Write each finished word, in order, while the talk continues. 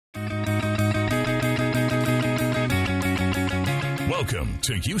Welcome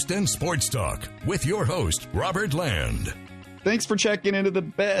to Houston Sports Talk with your host, Robert Land. Thanks for checking into the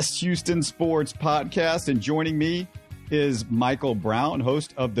best Houston sports podcast. And joining me is Michael Brown,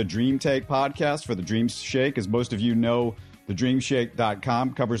 host of the Dream Take podcast for the Dream Shake. As most of you know, the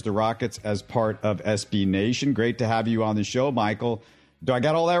DreamShake.com covers the Rockets as part of SB Nation. Great to have you on the show, Michael. Do I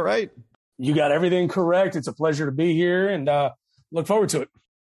got all that right? You got everything correct. It's a pleasure to be here and look forward to it.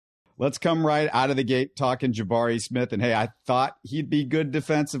 Let's come right out of the gate talking Jabari Smith. And hey, I thought he'd be good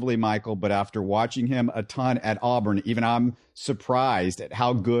defensively, Michael, but after watching him a ton at Auburn, even I'm surprised at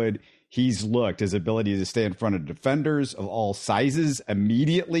how good he's looked. His ability to stay in front of defenders of all sizes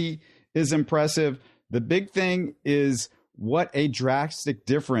immediately is impressive. The big thing is what a drastic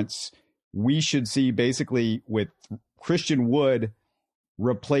difference we should see basically with Christian Wood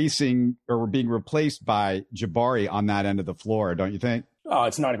replacing or being replaced by Jabari on that end of the floor, don't you think? Oh,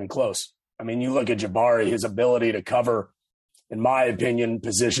 it's not even close. I mean, you look at Jabari, his ability to cover, in my opinion,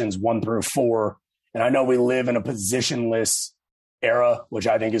 positions 1 through 4. And I know we live in a positionless era, which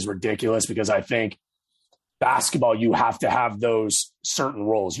I think is ridiculous because I think basketball, you have to have those certain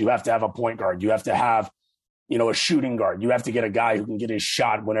roles. You have to have a point guard. You have to have, a shooting guard. You have to get a guy who can get his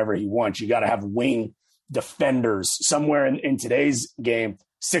shot whenever he wants. You got to have wing defenders somewhere in today's game,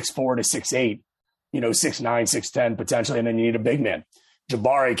 6'4" to 6'8", 6'9", 6'10", potentially. And then you need a big man.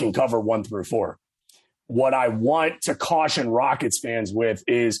 Jabari can cover 1 through 4. What I want to caution Rockets fans with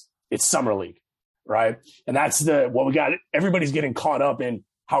is it's Summer League, right? And that's what we got. Everybody's getting caught up in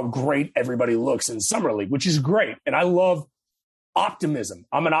how great everybody looks in Summer League, which is great. And I love optimism.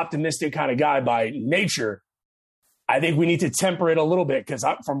 I'm an optimistic kind of guy by nature. I think we need to temper it a little bit because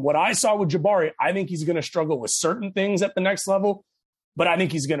from what I saw with Jabari, I think he's going to struggle with certain things at the next level, but I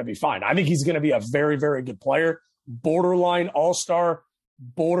think he's going to be fine. I think he's going to be a very, very good player, borderline all-star,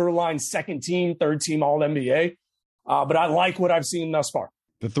 borderline second team, third team All-NBA. But I like what I've seen thus far.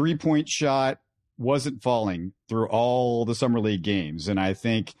 The three-point shot wasn't falling through all the Summer League games. And I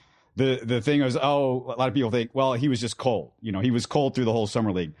think the thing was, a lot of people think, well, he was just cold. He was cold through the whole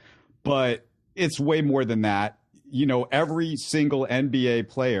Summer League. But it's way more than that. Every single NBA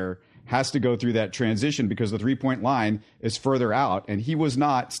player has to go through that transition because the three-point line is further out. And he was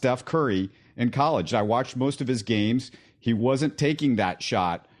not Steph Curry in college. I watched most of his games. He wasn't taking that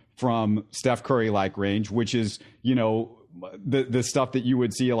shot from Steph Curry-like range, which is, the stuff that you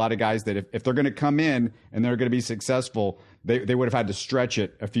would see a lot of guys that if they're going to come in and they're going to be successful, they would have had to stretch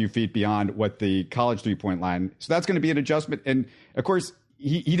it a few feet beyond what the college three-point line. So that's going to be an adjustment. And, of course,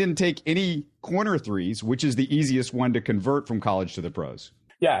 he didn't take any corner threes, which is the easiest one to convert from college to the pros.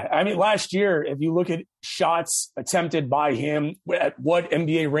 Yeah, I mean, last year, if you look at shots attempted by him at what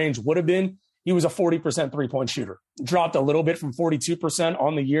NBA range would have been, he was a 40% three-point shooter. Dropped a little bit from 42%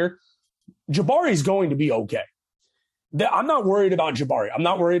 on the year. Jabari's going to be okay. I'm not worried about Jabari. I'm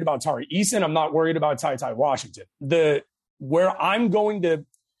not worried about Tari Eason. I'm not worried about Ty Washington. Where I'm going to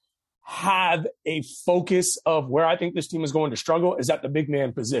have a focus of where I think this team is going to struggle is at the big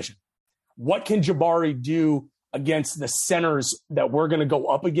man position. What can Jabari do against the centers that we're going to go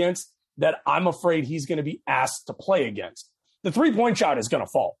up against that I'm afraid he's going to be asked to play against? The three-point shot is going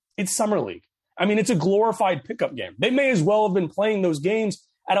to fall. It's Summer League. I mean, it's a glorified pickup game. They may as well have been playing those games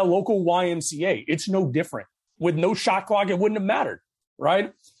at a local YMCA. It's no different. With no shot clock, it wouldn't have mattered,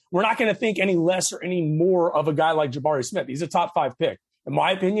 right? We're not going to think any less or any more of a guy like Jabari Smith. He's a top 5 pick. In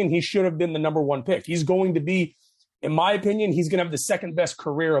my opinion, he should have been the number 1 pick. He's going to be, in my opinion, he's going to have the second best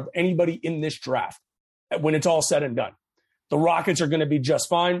career of anybody in this draft when it's all said and done. The Rockets are going to be just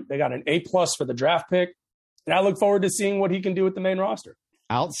fine. They got an A+ for the draft pick. And I look forward to seeing what he can do with the main roster.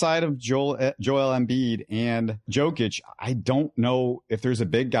 Outside of Joel Embiid and Jokic, I don't know if there's a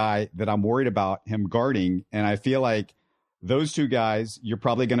big guy that I'm worried about him guarding. And I feel like those two guys, you're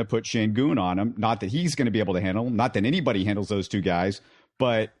probably going to put Şengün on him. Not that he's going to be able to handle them. Not that anybody handles those two guys.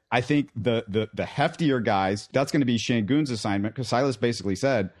 But I think the heftier guys, that's going to be Şengün's assignment because Silas basically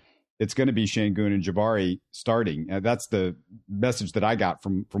said it's going to be Şengün and Jabari starting. That's the message that I got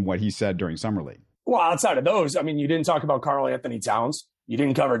from what he said during Summer League. Well, outside of those, I mean, you didn't talk about Karl Anthony Towns. You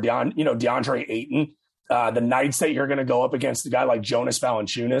didn't cover DeAndre Ayton. The nights that you're going to go up against a guy like Jonas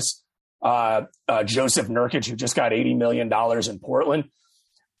Valanciunas, Joseph Nurkic, who just got $80 million in Portland.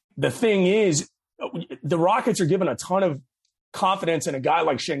 The thing is, the Rockets are given a ton of confidence in a guy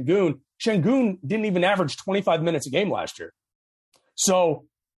like Şengün. Şengün didn't even average 25 minutes a game last year. So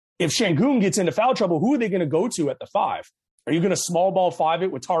if Şengün gets into foul trouble, who are they going to go to at the 5? Are you going to small ball 5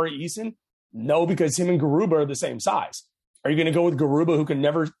 it with Tari Eason? No, because him and Garuba are the same size. Are you going to go with Garuba, who can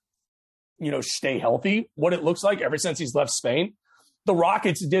never, stay healthy? What it looks like ever since he's left Spain. The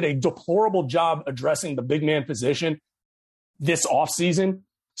Rockets did a deplorable job addressing the big man position. this offseason,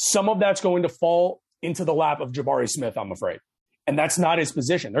 some of that's going to fall into the lap of Jabari Smith, I'm afraid. And that's not his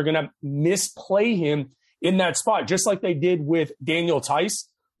position. They're going to misplay him in that spot, just like they did with Daniel Tice,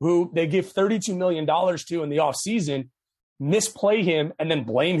 who they give $32 million to in the offseason, misplay him, and then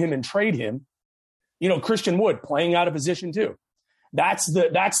blame him and trade him. Christian Wood playing out of position too. That's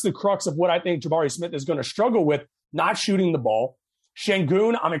the crux of what I think Jabari Smith is going to struggle with, not shooting the ball.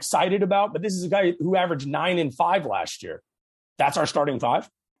 Şengün, I'm excited about, but this is a guy who averaged 9 and 5 last year. That's our starting 5.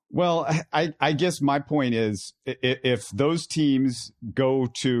 Well, I guess my point is if those teams go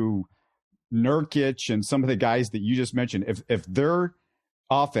to Nurkic and some of the guys that you just mentioned, if their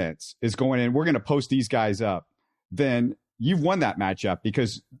offense is going in, we're going to post these guys up, then you've won that matchup,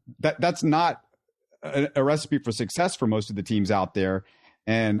 because that's not a recipe for success for most of the teams out there.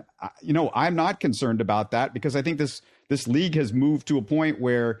 And, I'm not concerned about that, because I think this league has moved to a point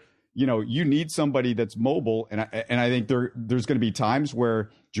where, you need somebody that's mobile. And I think there's going to be times where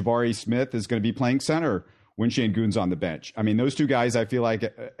Jabari Smith is going to be playing center when Şengün's on the bench. I mean, those two guys, I feel like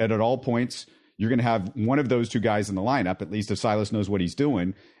at all points, you're going to have one of those two guys in the lineup, at least if Silas knows what he's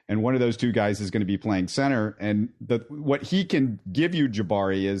doing. And one of those two guys is going to be playing center. And what he can give you,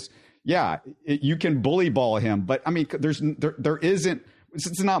 Jabari, is, you can bully ball him. But I mean, there isn't,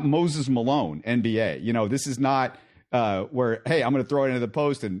 it's not Moses Malone NBA. This is not where, hey, I'm going to throw it into the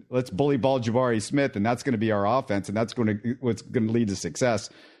post and let's bully ball Jabari Smith, and that's going to be our offense, and that's what's going to lead to success.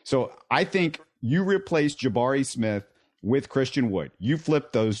 So I think you replace Jabari Smith with Christian Wood. You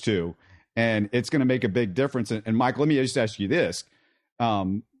flip those two, and it's going to make a big difference. And Mike, let me just ask you this.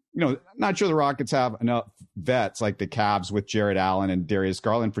 Not sure the Rockets have enough vets like the Cavs with Jared Allen and Darius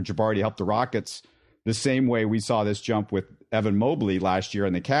Garland for Jabari to help the Rockets the same way we saw this jump with Evan Mobley last year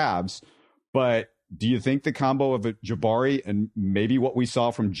in the Cavs. But do you think the combo of Jabari and maybe what we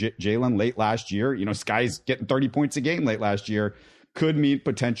saw from Jalen late last year, Sky's getting 30 points a game late last year, could mean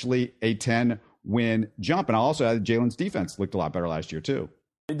potentially a 10-win jump? And I also added Jalen's defense looked a lot better last year too.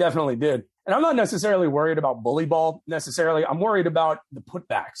 It definitely did. And I'm not necessarily worried about bully ball necessarily. I'm worried about the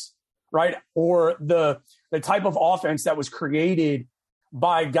putbacks, right? Or the type of offense that was created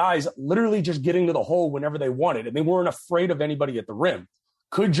by guys literally just getting to the hole whenever they wanted, and they weren't afraid of anybody at the rim.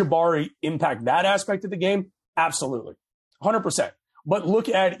 Could Jabari impact that aspect of the game? Absolutely. 100%. But look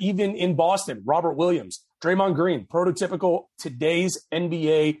at even in Boston, Robert Williams, Draymond Green, prototypical today's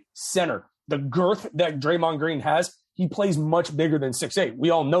NBA center. The girth that Draymond Green has, he plays much bigger than 6'8". We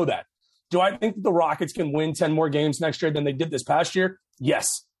all know that. Do I think the Rockets can win 10 more games next year than they did this past year?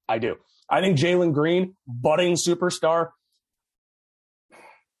 Yes, I do. I think Jalen Green, budding superstar,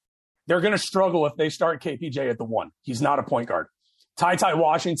 they're going to struggle if they start KPJ at the 1. He's not a point guard. Ty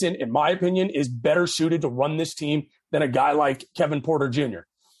Washington, in my opinion, is better suited to run this team than a guy like Kevin Porter Jr.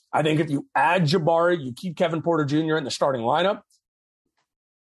 I think if you add Jabari, you keep Kevin Porter Jr. in the starting lineup,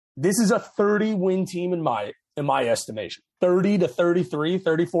 this is a 30-win team in my estimation. 30 to 33,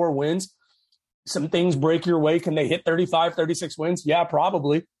 34 wins. Some things break your way. Can they hit 35, 36 wins? Yeah,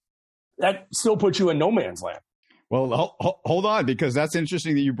 probably. That still puts you in no man's land. Well, hold on, because that's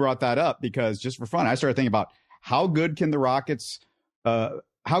interesting that you brought that up, because just for fun, I started thinking about how good can the Rockets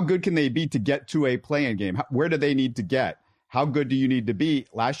how good can they be to get to a play-in game? Where do they need to get? How good do you need to be?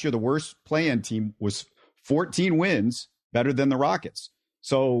 Last year, the worst play-in team was 14 wins, better than the Rockets.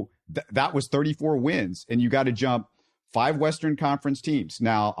 So that was 34 wins, and you got to jump 5 Western Conference teams.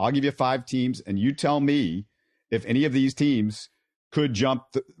 Now, I'll give you 5 teams, and you tell me if any of these teams could jump,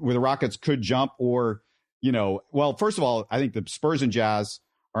 where the Rockets could jump, or, well, first of all, I think the Spurs and Jazz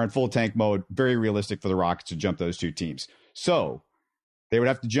are in full tank mode. Very realistic for the Rockets to jump those 2 teams. So they would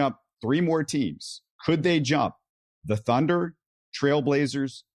have to jump 3 more teams. Could they jump the Thunder,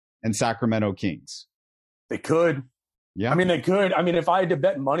 Trailblazers, and Sacramento Kings? They could. Yeah. I mean, they could. I mean, if I had to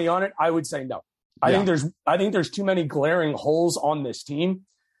bet money on it, I would say no. I think there's too many glaring holes on this team.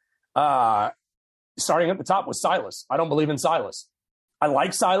 Starting at the top with Silas. I don't believe in Silas. I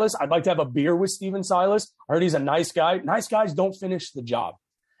like Silas. I'd like to have a beer with Steven Silas. I heard he's a nice guy. Nice guys don't finish the job.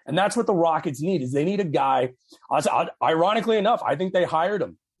 And that's what the Rockets need, is they need a guy. Ironically enough, I think they hired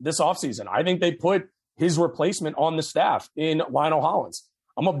him this offseason. I think they put his replacement on the staff in Lionel Hollins.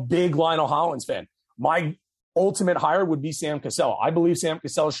 I'm a big Lionel Hollins fan. My ultimate hire would be Sam Cassell. I believe Sam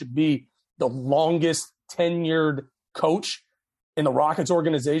Cassell should be the longest tenured coach in the Rockets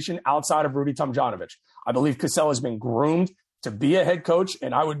organization outside of Rudy Tomjanovich. I believe Cassell has been groomed to be a head coach,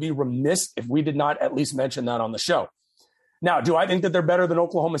 and I would be remiss if we did not at least mention that on the show. Now, do I think that they're better than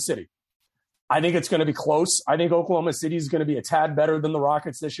Oklahoma City? I think it's going to be close. I think Oklahoma City is going to be a tad better than the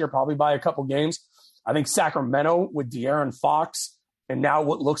Rockets this year, probably by a couple games. I think Sacramento with De'Aaron Fox and now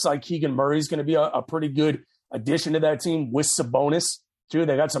what looks like Keegan Murray is going to be a pretty good addition to that team with Sabonis, too.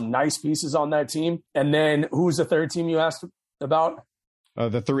 They got some nice pieces on that team. And then who's the third team you asked about?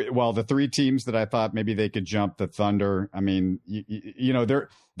 The three teams that I thought maybe they could jump: the Thunder. I mean,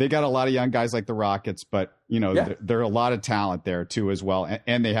 they got a lot of young guys like the Rockets, but there are a lot of talent there too as well,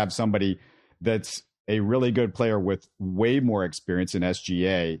 and they have somebody that's a really good player with way more experience in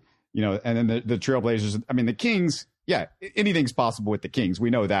SGA. And then the Trailblazers. I mean, the Kings. Yeah, anything's possible with the Kings. We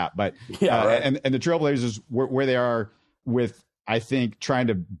know that, but right. and the Trailblazers where they are with, I think, trying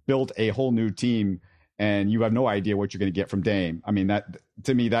to build a whole new team. And you have no idea what you're going to get from Dame. I mean, that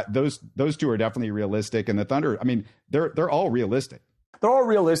to me, that those two are definitely realistic. And the Thunder, I mean, they're all realistic. They're all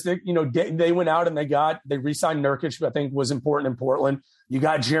realistic. They went out and they re-signed Nurkic, who I think was important in Portland. You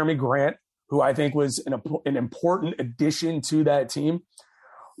got Jeremy Grant, who I think was an important addition to that team.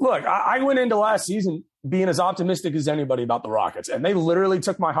 Look, I went into last season being as optimistic as anybody about the Rockets, and they literally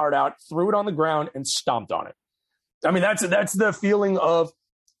took my heart out, threw it on the ground, and stomped on it. I mean, that's the feeling of.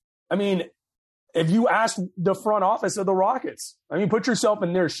 I mean. If you ask the front office of the Rockets, I mean, put yourself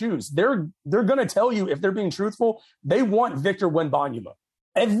in their shoes. They're going to tell you, if they're being truthful, they want Victor Wembanyama.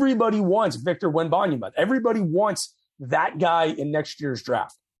 Everybody wants Victor Wembanyama. Everybody wants that guy in next year's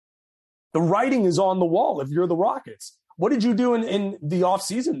draft. The writing is on the wall if you're the Rockets. What did you do in the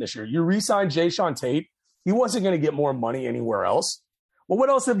offseason this year? You re-signed Jae'Sean Tate. He wasn't going to get more money anywhere else. Well, what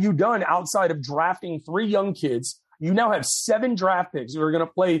else have you done outside of drafting 3 young kids? You now have 7 draft picks who are going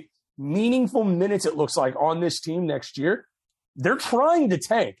to play meaningful minutes, it looks like, on this team next year. They're trying to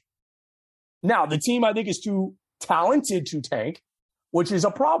tank. Now, the team, I think, is too talented to tank, which is a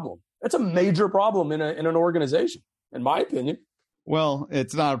problem. That's a major problem in an organization, in my opinion. Well,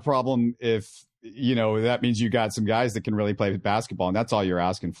 it's not a problem if, that means you got some guys that can really play basketball, and that's all you're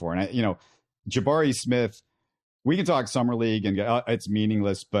asking for. And, Jabari Smith, we can talk summer league and it's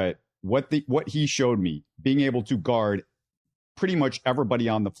meaningless, but what he showed me, being able to guard pretty much everybody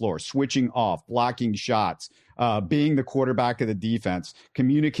on the floor, switching off, blocking shots, being the quarterback of the defense,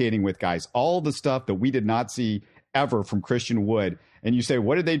 communicating with guys, all the stuff that we did not see ever from Christian Wood. And you say,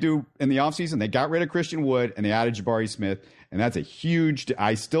 what did they do in the offseason? They got rid of Christian Wood and they added Jabari Smith. And that's a huge,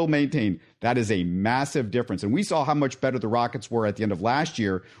 I still maintain that is a massive difference. And we saw how much better the Rockets were at the end of last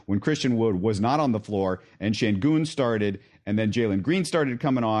year when Christian Wood was not on the floor and Şengün started, and then Jalen Green started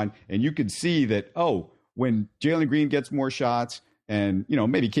coming on. And you could see that, when Jalen Green gets more shots and,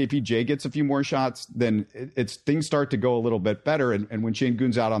 maybe KPJ gets a few more shots, then things start to go a little bit better. And when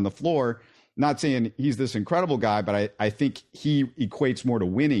Şengün's out on the floor, not saying he's this incredible guy, but I think he equates more to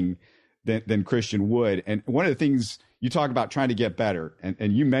winning than Christian Wood. And one of the things you talk about trying to get better,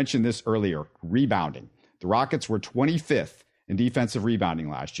 and you mentioned this earlier, rebounding. The Rockets were 25th in defensive rebounding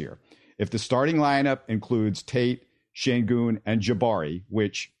last year. If the starting lineup includes Tate, Şengün, and Jabari,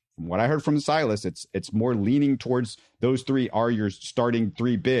 which from what I heard from Silas, it's more leaning towards those 3 are your starting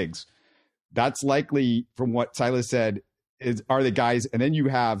 3 bigs. That's likely, from what Silas said, are the guys. And then you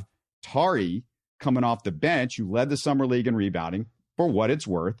have Tari coming off the bench, who led the summer league in rebounding, for what it's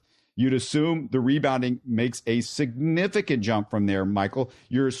worth. You'd assume the rebounding makes a significant jump from there, Michael.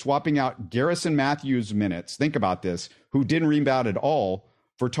 You're swapping out Garrison Matthews minutes. Think about this, who didn't rebound at all,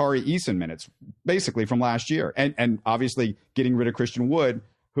 for Tari Eason minutes, basically from last year. And obviously getting rid of Christian Wood,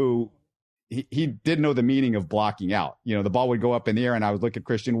 who he didn't know the meaning of blocking out. The ball would go up in the air and I would look at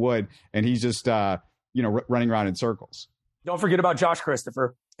Christian Wood and he's just, running around in circles. Don't forget about Josh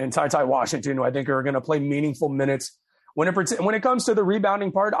Christopher and Ty Washington, who I think are going to play meaningful minutes. When it comes to the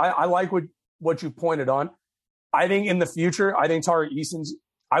rebounding part, I like what you pointed on. I think in the future, Tari Eason's,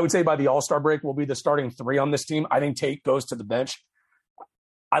 I would say by the All-Star break, will be the starting 3 on this team. I think Tate goes to the bench.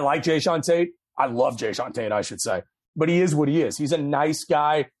 I like Jae'Sean Tate. I love Jae'Sean Tate, I should say. But he is what he is. He's a nice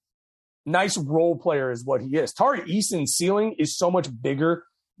guy. Nice role player is what he is. Tari Eason's ceiling is so much bigger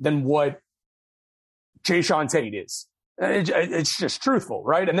than what Jae'Sean Tate is. It's just truthful,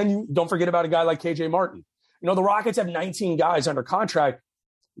 right? And then you don't forget about a guy like KJ Martin. The Rockets have 19 guys under contract.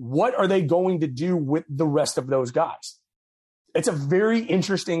 What are they going to do with the rest of those guys? It's a very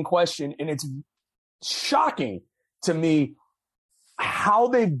interesting question, and it's shocking to me how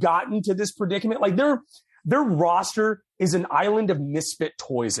they've gotten to this predicament. Like their roster is an island of misfit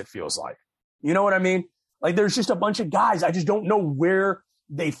toys, it feels like. You know what I mean? Like there's just a bunch of guys. I just don't know where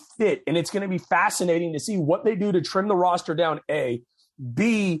they fit. And it's going to be fascinating to see what they do to trim the roster down, A.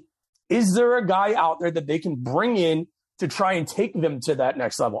 B, is there a guy out there that they can bring in to try and take them to that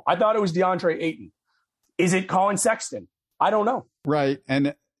next level? I thought it was DeAndre Ayton. Is it Colin Sexton? I don't know. Right.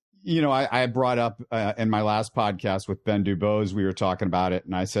 And, I brought up in my last podcast with Ben Dubose, we were talking about it.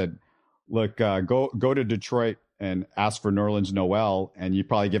 And I said, look, go to Detroit and ask for Nerlens Noel, and you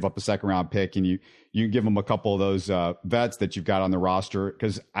probably give up a second round pick, and you give them a couple of those vets that you've got on the roster,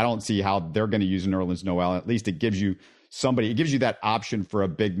 because I don't see how they're going to use Nerlens Noel. At least it gives you that option for a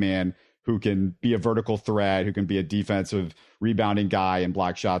big man who can be a vertical threat, who can be a defensive rebounding guy and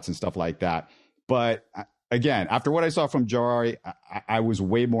block shots and stuff like that. But again, after what I saw from Jabari, I was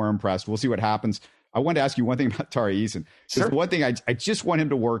way more impressed. We'll see what happens. I wanted to ask you one thing about Tari Eason. Sure. One thing I just want him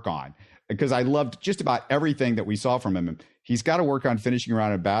to work on, because I loved just about everything that we saw from him. He's got to work on finishing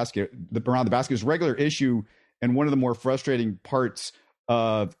around the basket. Around the basket is a regular issue, and one of the more frustrating parts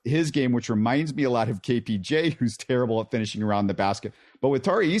of his game, which reminds me a lot of KPJ, who's terrible at finishing around the basket. But with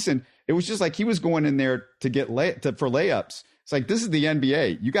Tari Eason, it was just like he was going in there to get for layups. It's like, this is the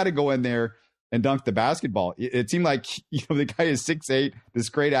NBA. You got to go in there and dunk the basketball. It seemed like, the guy is 6'8", this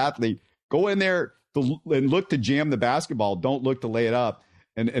great athlete. Go in there and look to jam the basketball. Don't look to lay it up.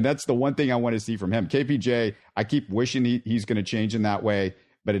 And that's the one thing I want to see from him. KPJ, I keep wishing he's going to change in that way,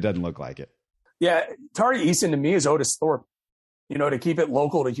 but it doesn't look like it. Yeah, Tari Eason to me is Otis Thorpe. To keep it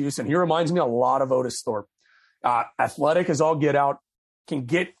local to Houston, he reminds me a lot of Otis Thorpe. Athletic as all get out, can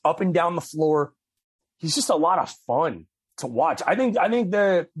get up and down the floor. He's just a lot of fun to watch. I think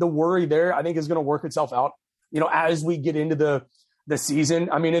the worry there, is going to work itself out, as we get into the season.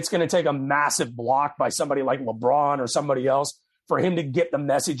 I mean, it's going to take a massive block by somebody like LeBron or somebody else for him to get the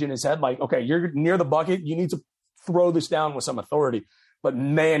message in his head, like, okay, you're near the bucket. You need to throw this down with some authority. But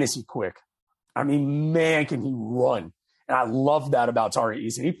man, is he quick. I mean, man, can he run. And I love that about Tari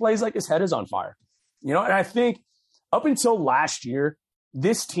Eason. He plays like his head is on fire, and I think up until last year,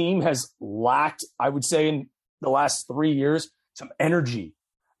 this team has lacked, I would say in the last 3 years, some energy.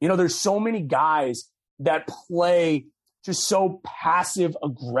 There's so many guys that play just so passive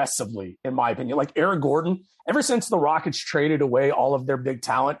aggressively, in my opinion. Like Eric Gordon, ever since the Rockets traded away all of their big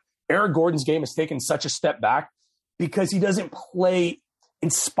talent, Eric Gordon's game has taken such a step back because he doesn't play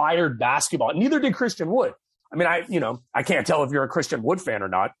inspired basketball. Neither did Christian Wood. I mean, I can't tell if you're a Christian Wood fan or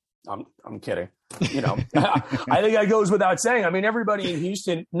not. I'm kidding. I think that goes without saying. I mean, everybody in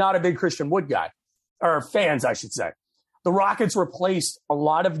Houston, not a big Christian Wood guy, or fans, I should say. The Rockets replaced a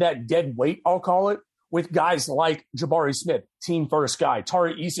lot of that dead weight, I'll call it, with guys like Jabari Smith, team first guy.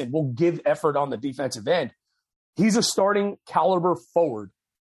 Tari Eason will give effort on the defensive end. He's a starting caliber forward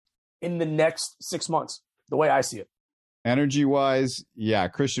in the next 6 months, the way I see it. Energy-wise, yeah,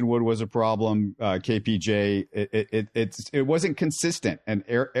 Christian Wood was a problem. KPJ, it wasn't consistent. And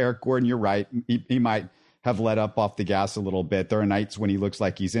Eric Gordon, you're right. He might have let up off the gas a little bit. There are nights when he looks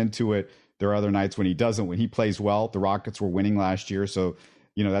like he's into it. There are other nights when he doesn't. When he plays well, the Rockets were winning last year. So,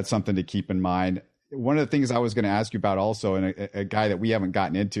 that's something to keep in mind. One of the things I was going to ask you about also, and a guy that we haven't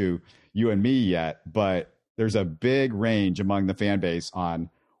gotten into, you and me yet, but there's a big range among the fan base on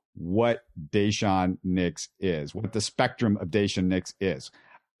what Daishen Nix is, what the spectrum of Daishen Nix is.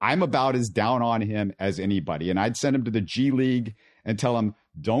 I'm about as down on him as anybody. And I'd send him to the G League and tell him,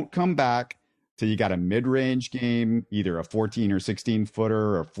 don't come back till you got a mid-range game, either a 14 or 16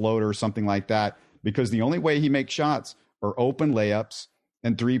 footer or floater or something like that, because the only way he makes shots are open layups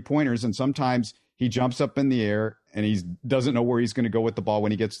and 3-pointers. And sometimes he jumps up in the air and he doesn't know where he's going to go with the ball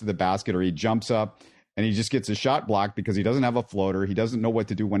when he gets to the basket, or he jumps up and he just gets a shot blocked because he doesn't have a floater. He doesn't know what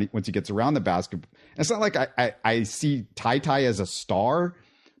to do once he gets around the basket. It's not like I see Ty as a star,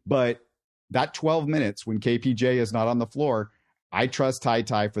 but that 12 minutes when KPJ is not on the floor, I trust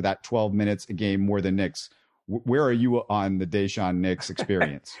Ty for that 12 minutes a game more than Nix. Where are you on the Daishen Nix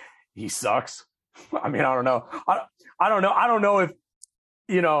experience? He sucks. I mean, I don't know. I don't know. I don't know if,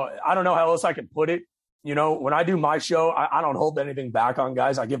 I don't know how else I can put it. When I do my show, I don't hold anything back on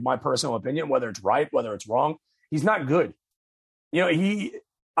guys. I give my personal opinion, whether it's right, whether it's wrong. He's not good.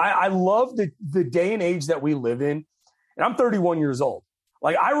 I love the day and age that we live in. And I'm 31 years old.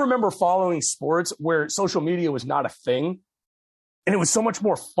 Like, I remember following sports where social media was not a thing. And it was so much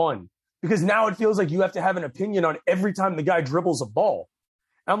more fun, because now it feels like you have to have an opinion on every time the guy dribbles a ball.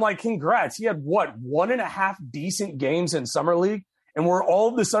 And I'm like, congrats. He had 1.5 decent games in Summer League. And we're all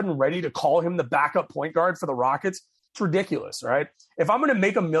of a sudden ready to call him the backup point guard for the Rockets. It's ridiculous, right? If I'm going to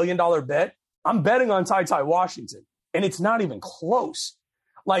make $1 million bet, I'm betting on Ty Washington. And it's not even close.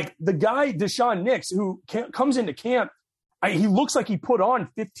 Like, the guy, Daishen Nix, who comes into camp, he looks like he put on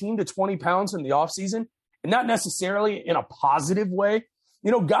 15 to 20 pounds in the offseason, and not necessarily in a positive way.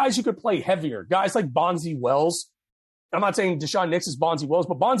 Guys who could play heavier, guys like Bonzi Wells. I'm not saying Daishen Nix is Bonzi Wells,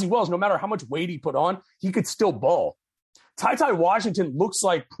 but Bonzi Wells, no matter how much weight he put on, he could still ball. Ty Washington looks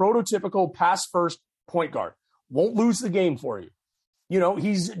like prototypical pass-first point guard. Won't lose the game for you.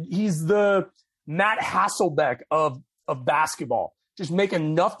 He's the Matt Hasselbeck of basketball. Just make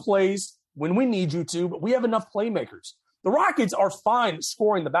enough plays when we need you to, but we have enough playmakers. The Rockets are fine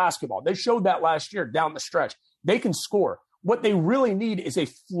scoring the basketball. They showed that last year down the stretch. They can score. What they really need is a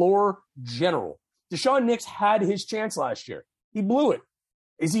floor general. Deshaun Nix had his chance last year. He blew it.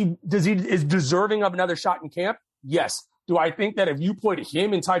 Is deserving of another shot in camp? Yes. Do I think that if you put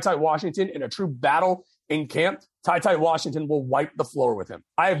him and Ty Washington in a true battle in camp, Ty Washington will wipe the floor with him?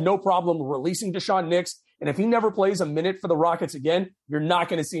 I have no problem releasing Deshaun Nix, and if he never plays a minute for the Rockets again, you're not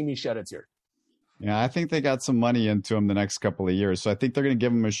going to see me shed a tear. Yeah, I think they got some money into him the next couple of years, so I think they're going to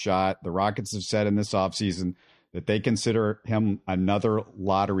give him a shot. The Rockets have said in this offseason that they consider him another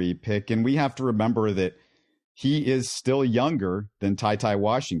lottery pick, and we have to remember that he is still younger than Ty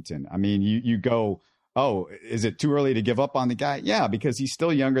Washington. I mean, you go, oh, is it too early to give up on the guy? Yeah, because he's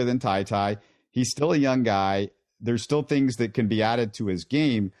still younger than Ty. He's still a young guy. There's still things that can be added to his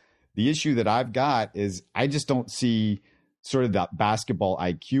game. The issue that I've got is I just don't see sort of that basketball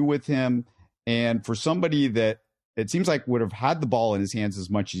IQ with him. And for somebody that it seems like would have had the ball in his hands as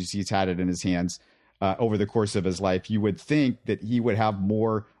much as he's had it in his hands over the course of his life, you would think that he would have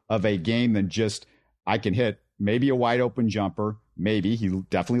more of a game than just, I can hit maybe a wide open jumper. Maybe he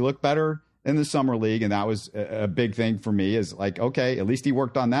definitely looked better in the summer league. And that was a big thing for me, is like, okay, at least he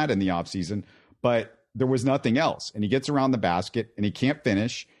worked on that in the offseason, but there was nothing else. And he gets around the basket and he can't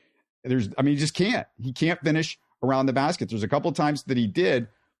finish. He just can't. He can't finish around the basket. There's a couple of times that he did,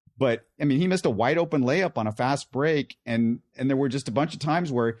 but I mean, he missed a wide open layup on a fast break. And there were just a bunch of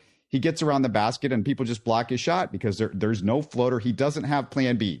times where he gets around the basket and people just block his shot because there's no floater. He doesn't have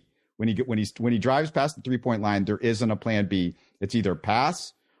plan B. When he drives past the 3-point line, there isn't a plan B. It's either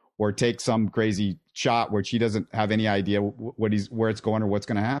pass or take some crazy shot which he doesn't have any idea where it's going or what's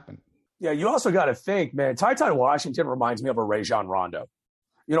going to happen. Yeah, you also got to think, man, Ty Washington reminds me of a Rajon Rondo.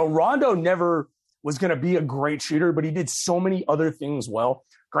 You know, Rondo never was going to be a great shooter, but he did so many other things well.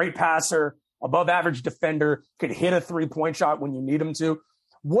 Great passer, above average defender, could hit a 3-point shot when you need him to.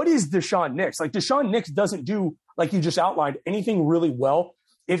 What is Deshaun Nix? Like, Deshaun Nix doesn't do, like you just outlined, anything really well.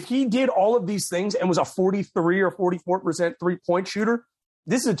 If he did all of these things and was a 43 or 44% 3-point shooter,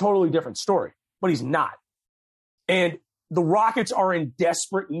 this is a totally different story, but he's not. And the Rockets are in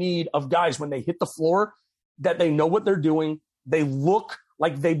desperate need of guys when they hit the floor that they know what they're doing. They look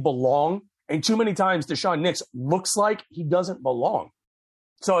like they belong. And too many times Deshaun Nix looks like he doesn't belong.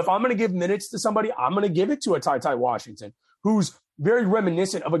 So if I'm going to give minutes to somebody, I'm going to give it to a Ty Washington, who's very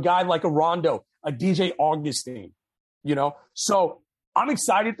reminiscent of a guy like a Rondo, a DJ Augustine, you know? So I'm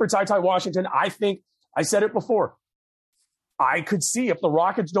excited for Ty Washington. I think, I said it before, I could see if the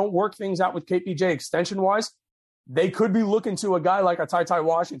Rockets don't work things out with KPJ extension-wise, they could be looking to a guy like a Ty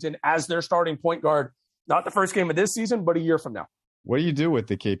Washington as their starting point guard, not the first game of this season, but a year from now. What do you do with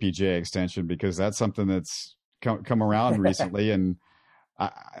the KPJ extension? Because that's something that's come around recently. And,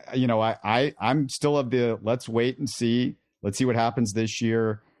 I'm still of the let's wait and see. Let's see what happens this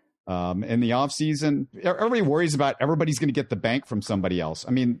year. In the offseason, everybody worries about everybody's going to get the bank from somebody else.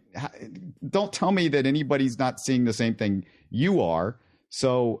 I mean, don't tell me that anybody's not seeing the same thing you are.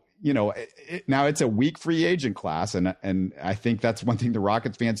 So, now it's a weak free agent class. And I think that's one thing the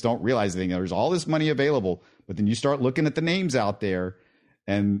Rockets fans don't realize. They think there's all this money available, but then you start looking at the names out there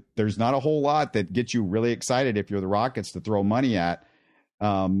and there's not a whole lot that gets you really excited if you're the Rockets to throw money at.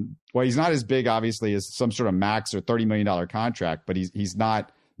 Well, he's not as big, obviously, as some sort of max or $30 million contract, but he's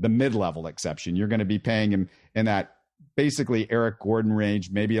not the mid-level exception. You're going to be paying him in that basically Eric Gordon range,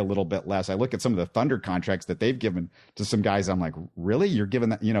 maybe a little bit less. I look at some of the Thunder contracts that they've given to some guys. I'm like, really? You're giving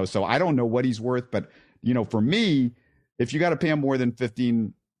that, so I don't know what he's worth, but for me, if you got to pay him more than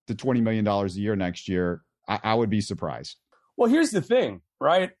 $15 to $20 million a year next year, I would be surprised. Well, here's the thing,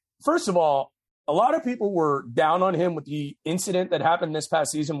 right? First of all, a lot of people were down on him with the incident that happened this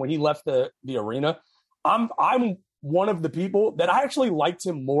past season when he left the arena. I'm one of the people that I actually liked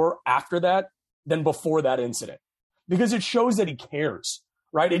him more after that than before that incident, because it shows that he cares,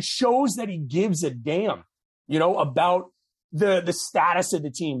 right? It shows that he gives a damn, about the status of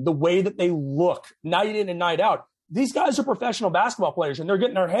the team, the way that they look night in and night out. These guys are professional basketball players and they're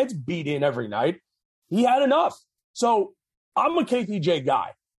getting their heads beat in every night. He had enough. So I'm a KPJ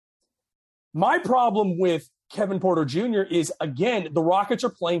guy. My problem with Kevin Porter Jr. is, again, the Rockets are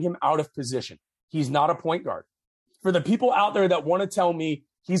playing him out of position. He's not a point guard. For the people out there that want to tell me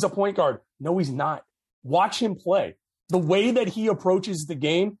he's a point guard, no, he's not. Watch him play. The way that he approaches the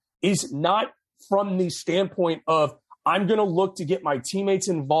game is not from the standpoint of, I'm going to look to get my teammates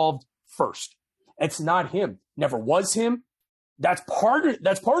involved first. It's not him. Never was him. That's part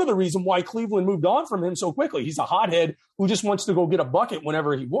of the reason why Cleveland moved on from him so quickly. He's a hothead who just wants to go get a bucket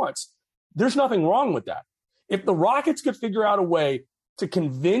whenever he wants. There's nothing wrong with that. If the Rockets could figure out a way to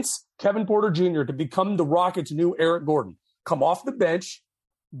convince Kevin Porter Jr. to become the Rockets' new Eric Gordon. Come off the bench,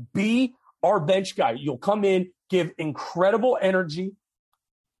 be our bench guy. You'll come in, give incredible energy,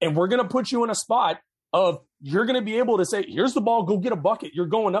 and we're going to put you in a spot of you're going to be able to say, here's the ball, go get a bucket. You're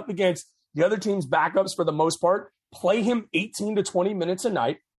going up against the other team's backups for the most part. Play him 18 to 20 minutes a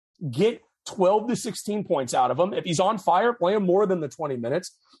night. Get 12 to 16 points out of him. If he's on fire, play him more than the 20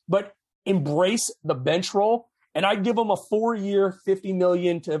 minutes. But embrace the bench role. And I'd give him a 4-year, $50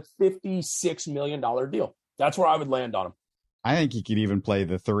 million to $56 million deal. That's where I would land on him. I think he could even play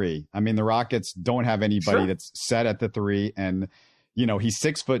the 3. I mean, the Rockets don't have anybody that's set at the 3. And, you know, he's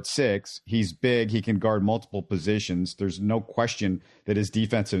 6'6". He's big. He can guard multiple positions. There's no question that his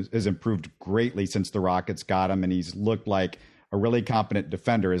defense has improved greatly since the Rockets got him. And he's looked like a really competent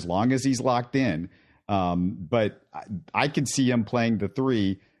defender as long as he's locked in. But I could see him playing the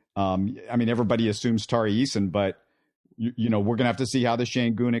 3. I mean, everybody assumes Tari Eason, but you know, we're going to have to see how the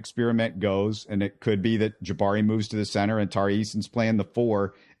Şengün experiment goes. And it could be that Jabari moves to the center and Tari Eason's playing the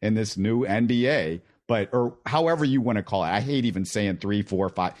 4 in this new NBA, or however you want to call it. I hate even saying 3, 4,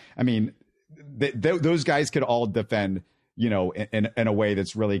 5. I mean, those guys could all defend, you know, in a way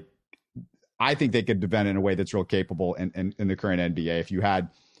that's really, I think they could defend in a way that's real capable in the current NBA if you had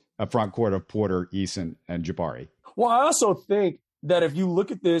a front court of Porter, Eason, and Jabari. Well, I also think that if you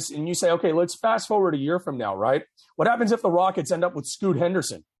look at this and you say, okay, let's fast forward a year from now, right? What happens if the Rockets end up with Scoot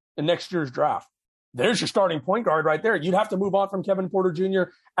Henderson in next year's draft? There's your starting point guard right there. You'd have to move on from Kevin Porter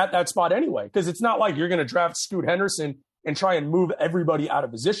Jr. at that spot anyway, because it's not like you're going to draft Scoot Henderson and try and move everybody out of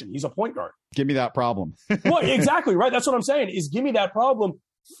position. He's a point guard. Give me that problem. Well, exactly, right? That's what I'm saying is give me that problem.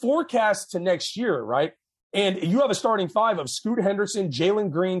 Forecast to next year, right? And you have a starting 5 of Scoot Henderson, Jalen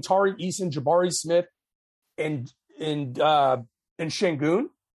Green, Tari Eason, Jabari Smith, and Şengün,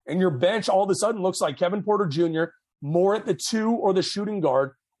 and your bench all of a sudden looks like Kevin Porter Jr., more at the 2 or the shooting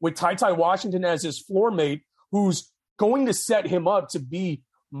guard, with Ty Washington as his floor mate, who's going to set him up to be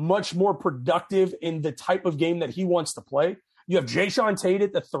much more productive in the type of game that he wants to play. You have Jae'Sean Tate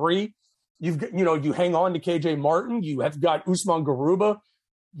at the 3. You hang on to KJ Martin. You have got Usman Garuba.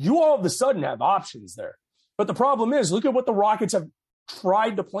 You all of a sudden have options there. But the problem is, look at what the Rockets have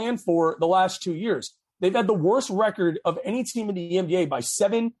tried to plan for the last 2 years. They've had the worst record of any team in the NBA by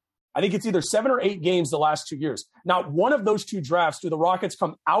 7. I think it's either 7 or 8 games the last 2 years. Not one of those 2 drafts do the Rockets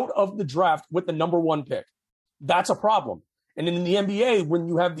come out of the draft with the number 1 pick. That's a problem. And in the NBA, when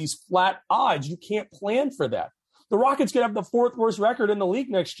you have these flat odds, you can't plan for that. The Rockets could have the 4th worst record in the league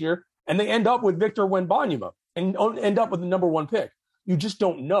next year, and they end up with Victor Wembanyama and end up with the number 1 pick. You just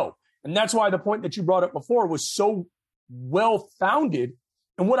don't know. And that's why the point that you brought up before was so well-founded.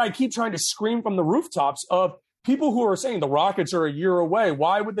 And what I keep trying to scream from the rooftops of people who are saying the Rockets are a year away,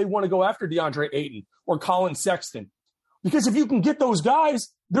 why would they want to go after DeAndre Ayton or Colin Sexton? Because if you can get those guys,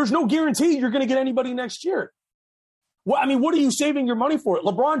 there's no guarantee you're going to get anybody next year. Well, I mean, what are you saving your money for?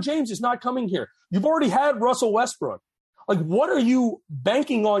 LeBron James is not coming here. You've already had Russell Westbrook. Like, what are you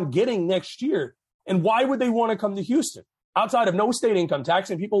banking on getting next year? And why would they want to come to Houston? Outside of no state income tax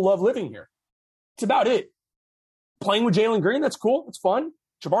and people love living here. It's about it. Playing with Jalen Green, that's cool. It's fun.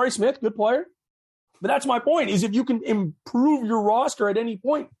 Jabari Smith, good player. But that's my point, is if you can improve your roster at any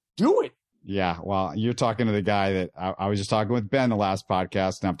point, do it. Yeah, well, you're talking to the guy that I was just talking with Ben the last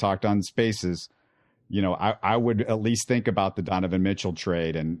podcast, and I've talked on Spaces. You know, I would at least think about the Donovan Mitchell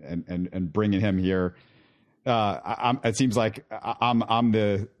trade and bringing him here. It seems like I'm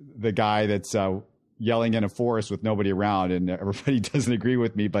the guy that's yelling in a forest with nobody around, and everybody doesn't agree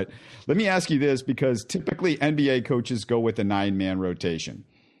with me. But let me ask you this, because typically NBA coaches go with a 9-man rotation.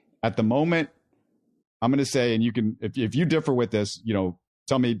 At the moment, I'm going to say, and you can, if you differ with this, you know,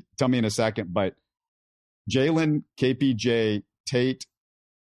 tell me in a second, but Jalen, KPJ, Tate,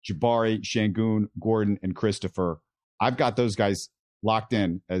 Jabari, Şengün, Gordon, and Christopher, I've got those guys locked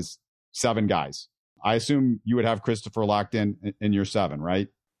in as 7 guys. I assume you would have Christopher locked in your 7, right?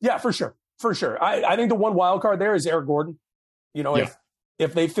 Yeah, for sure. For sure. I think the one wild card there is Eric Gordon. You know,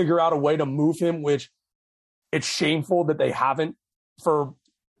 if they figure out a way to move him, which it's shameful that they haven't, for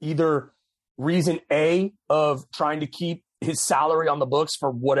either reason A of trying to keep his salary on the books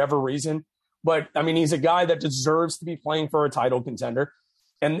for whatever reason. But, I mean, he's a guy that deserves to be playing for a title contender.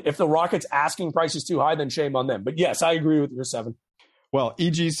 And if the Rockets' asking price is too high, then shame on them. But, yes, I agree with your 7. Well,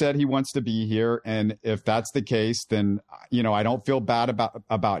 EG said he wants to be here. And if that's the case, then, you know, I don't feel bad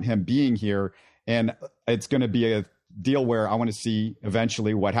about him being here. And it's going to be a deal where I want to see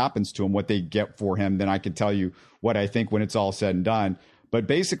eventually what happens to him, what they get for him. Then I can tell you what I think when it's all said and done. But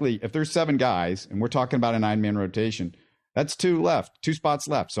basically, if there's 7 guys and we're talking about a 9-man rotation, that's 2 spots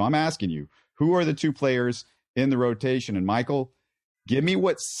left. So I'm asking you, who are the 2 players in the rotation? And Michael, Give me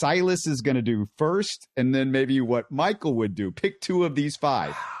what Silas is going to do first, and then maybe what Michael would do. Pick two of these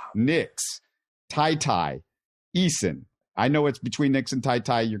five. Nix, Ty, Eason. I know it's between Nix and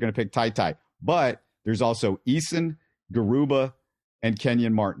Ty. You're going to pick Ty. But there's also Eason, Garuba, and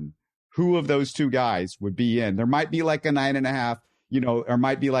Kenyon Martin. Who of those two guys would be in? There might be like a 9.5, or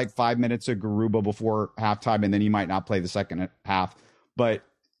might be like 5 minutes of Garuba before halftime, and then he might not play the second half. But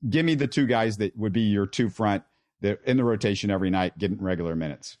give me the two guys that would be your two front that in the rotation every night, getting regular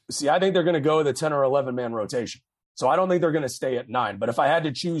minutes. See, I think they're going to go with a 10 or 11 man rotation. So I don't think they're going to stay at 9. But if I had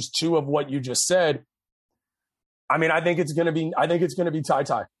to choose two of what you just said, I mean, I think it's going to be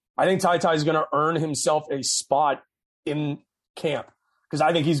Ty. I think Ty is going to earn himself a spot in camp because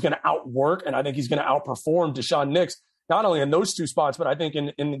I think he's going to outwork and I think he's going to outperform Deshaun Nix, not only in those two spots, but I think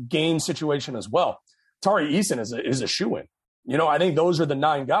in the game situation as well. Tari Eason is a shoo-in. I think those are the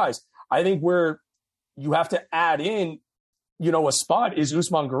 9 guys. I think where you have to add in, a spot is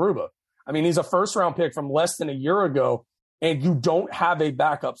Usman Garuba. I mean, he's a first-round pick from less than a year ago, and you don't have a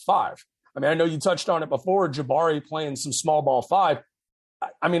backup 5. I mean, I know you touched on it before, Jabari playing some small ball 5.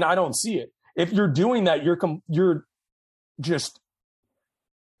 I mean, I don't see it. If you're doing that, you're just,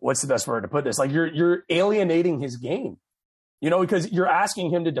 what's the best word to put this? Like you're alienating his game, because you're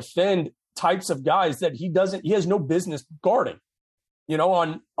asking him to defend types of guys that he has no business guarding,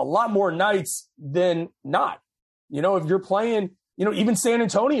 on a lot more nights than not. If you're playing, even San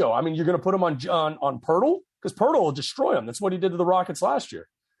Antonio, I mean, you're going to put him on Pirtle because Pirtle will destroy him. That's what he did to the Rockets last year.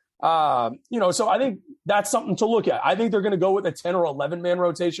 So I think that's something to look at. I think they're going to go with a 10 or 11 man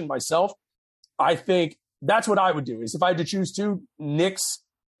rotation myself. I think that's what I would do is if I had to choose two, Ty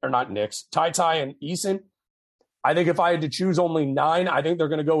and Eason. I think if I had to choose only 9, I think they're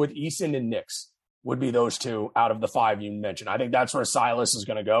going to go with Eason and Nix would be those two out of the 5 you mentioned. I think that's where Silas is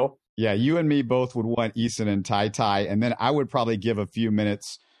going to go. Yeah, you and me both would want Eason and Ty. And then I would probably give a few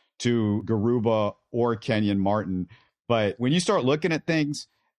minutes to Garuba or Kenyon Martin. But when you start looking at things,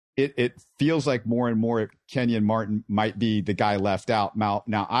 it feels like more and more Kenyon Martin might be the guy left out.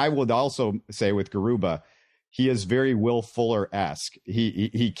 Now I would also say with Garuba, he is very Will Fuller-esque.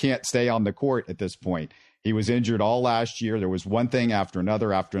 He can't stay on the court at this point. He was injured all last year. There was one thing after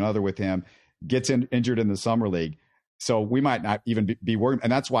another with him. Gets injured in the summer league. So we might not even be worried.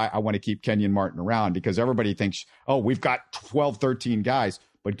 And that's why I want to keep Kenyon Martin around because everybody thinks, we've got 12, 13 guys.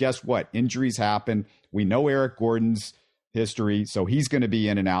 But guess what? Injuries happen. We know Eric Gordon's history. So he's going to be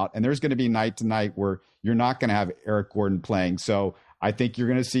in and out. And there's going to be night to night where you're not going to have Eric Gordon playing. So I think you're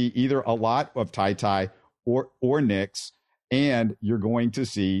going to see either a lot of Ty or Nix, and you're going to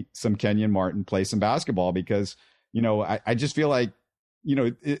see some Kenyon Martin play some basketball because, I just feel like,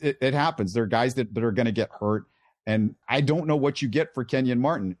 it happens. There are guys that are going to get hurt. And I don't know what you get for Kenyon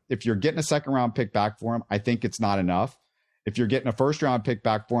Martin. If you're getting a second round pick back for him, I think it's not enough. If you're getting a first round pick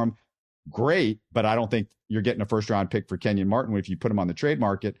back for him, great. But I don't think you're getting a first round pick for Kenyon Martin if you put him on the trade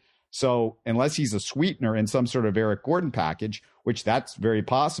market. So unless he's a sweetener in some sort of Eric Gordon package, which that's very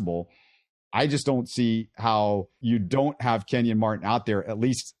possible, I just don't see how you don't have Kenyon Martin out there at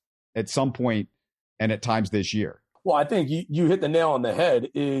least at some point and at times this year. Well, I think you hit the nail on the head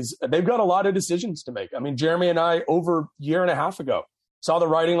is they've got a lot of decisions to make. I mean, Jeremy and I over a year and a half ago saw the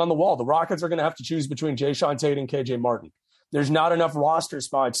writing on the wall. The Rockets are going to have to choose between Jae'Sean Tate and KJ Martin. There's not enough roster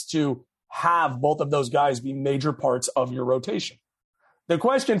spots to have both of those guys be major parts of your rotation. The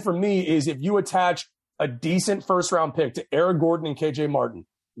question for me is if you attach a decent first round pick to Eric Gordon and KJ Martin,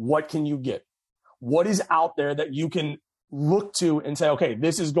 what can you get? What is out there that you can look to and say, okay,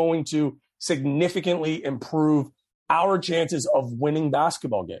 this is going to significantly improve our chances of winning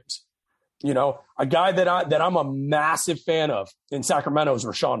basketball games? A guy that I'm a massive fan of in Sacramento is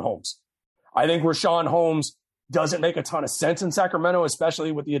Richaun Holmes. I think Richaun Holmes doesn't make a ton of sense in Sacramento,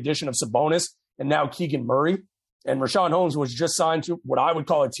 especially with the addition of Sabonis and now Keegan Murray. And Richaun Holmes was just signed to what I would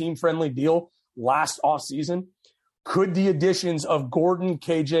call a team-friendly deal last offseason. Could the additions of Gordon,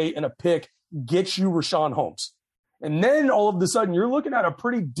 KJ, and a pick get you Richaun Holmes? And then all of a sudden, you're looking at a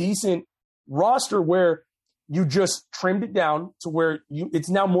pretty decent roster where you just trimmed it down to where it's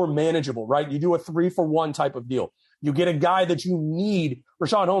now more manageable, right? You do a 3-for-1 type of deal. You get a guy that you need.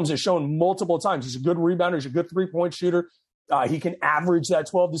 Richaun Holmes has shown multiple times. He's a good rebounder. He's a good 3-point shooter. He can average that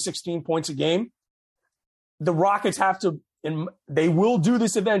 12 to 16 points a game. The Rockets have to, and they will do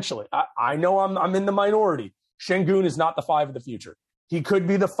this eventually. I know I'm in the minority. Şengün is not the 5 of the future. He could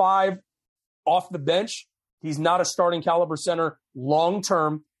be the 5 off the bench. He's not a starting caliber center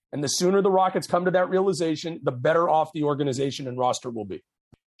long-term. And the sooner the Rockets come to that realization, the better off the organization and roster will be.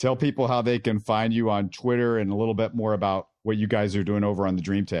 Tell people how they can find you on Twitter and a little bit more about what you guys are doing over on the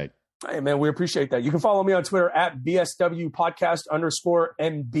Dream Take. Hey, man, we appreciate that. You can follow me on Twitter at BSW podcast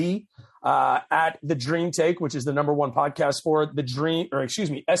 _MB, at The Dream Take, which is the #1 podcast for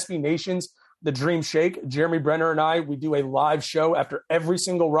SB Nation's The Dream Shake. Jeremy Brenner and I, we do a live show after every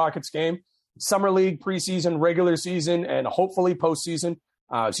single Rockets game, Summer League, preseason, regular season, and hopefully postseason.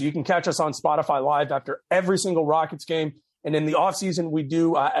 So you can catch us on Spotify Live after every single Rockets game. And in the offseason, we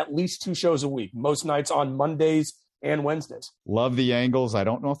do at least 2 shows a week, most nights on Mondays and Wednesdays. Love the angles. I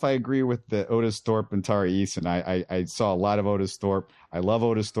don't know if I agree with the Otis Thorpe and Tari Eason. I saw a lot of Otis Thorpe. I love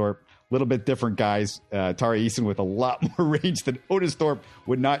Otis Thorpe. A little bit different guys. Tari Eason with a lot more range than Otis Thorpe,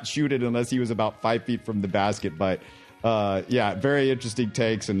 would not shoot it unless he was about 5 feet from the basket. But yeah, very interesting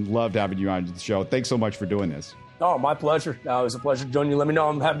takes, and loved having you on the show. Thanks so much for doing this. Oh, my pleasure. It was a pleasure to join you. Let me know.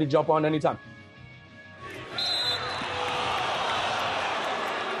 I'm happy to jump on anytime.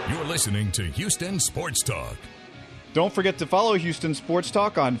 You're listening to Houston Sports Talk. Don't forget to follow Houston Sports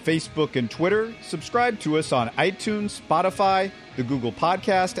Talk on Facebook and Twitter. Subscribe to us on iTunes, Spotify, the Google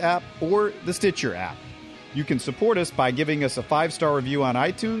Podcast app, or the Stitcher app. You can support us by giving us a 5-star review on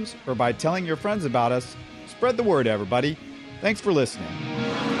iTunes or by telling your friends about us. Spread the word, everybody. Thanks for listening.